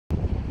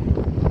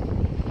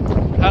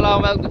Hello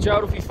and welcome to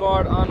Geography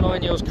Ford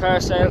online used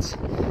car sales.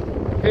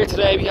 Here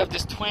today we have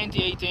this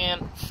 2018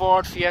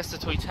 Ford Fiesta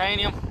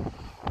Titanium,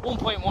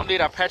 1.1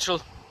 litre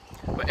petrol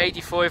with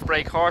 85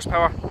 brake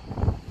horsepower.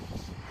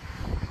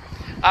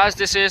 As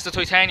this is the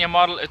Titanium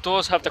model, it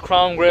does have the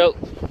chrome grille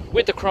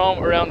with the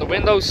chrome around the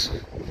windows.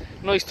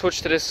 Nice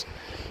touch to this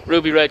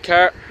ruby red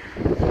car.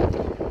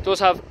 It does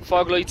have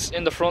fog lights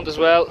in the front as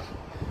well,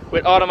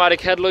 with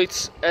automatic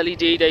headlights, LED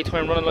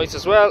daytime running lights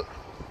as well.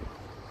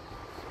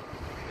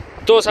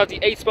 It does have the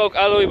 8-spoke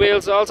alloy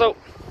wheels also.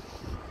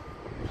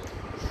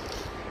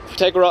 If you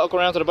take a look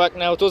around to the back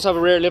now, it does have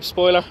a rear lip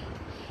spoiler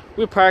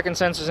with parking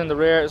sensors in the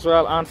rear as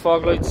well and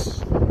fog lights.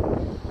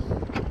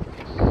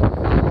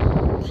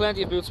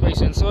 Plenty of boot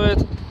space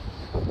inside.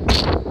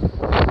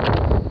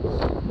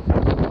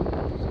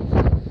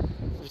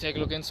 If you take a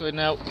look inside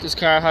now, this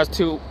car has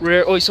 2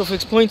 rear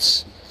ISOFIX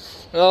points.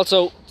 It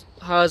also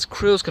has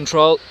cruise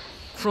control,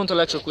 front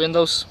electric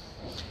windows,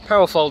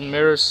 power folding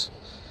mirrors,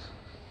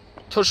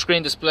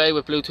 touchscreen display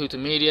with Bluetooth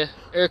and media,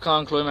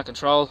 aircon climate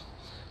control,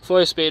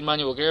 5-speed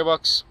manual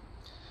gearbox,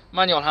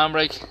 manual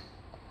handbrake,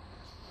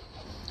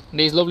 and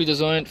these lovely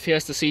designed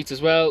Fiesta seats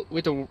as well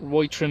with the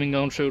white trimming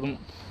going through them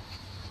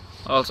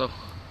also.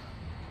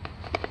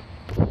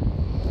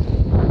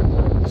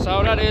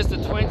 So that is the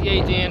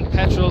 2018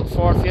 petrol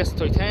Ford Fiesta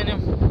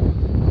Titanium.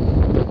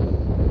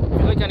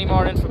 If you'd like any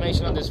more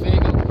information on this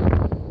vehicle,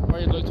 or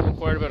you'd like to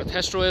inquire about a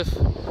test drive,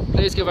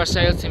 please give our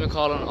sales team a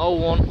call on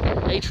 01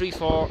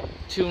 834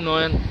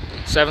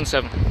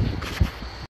 2977.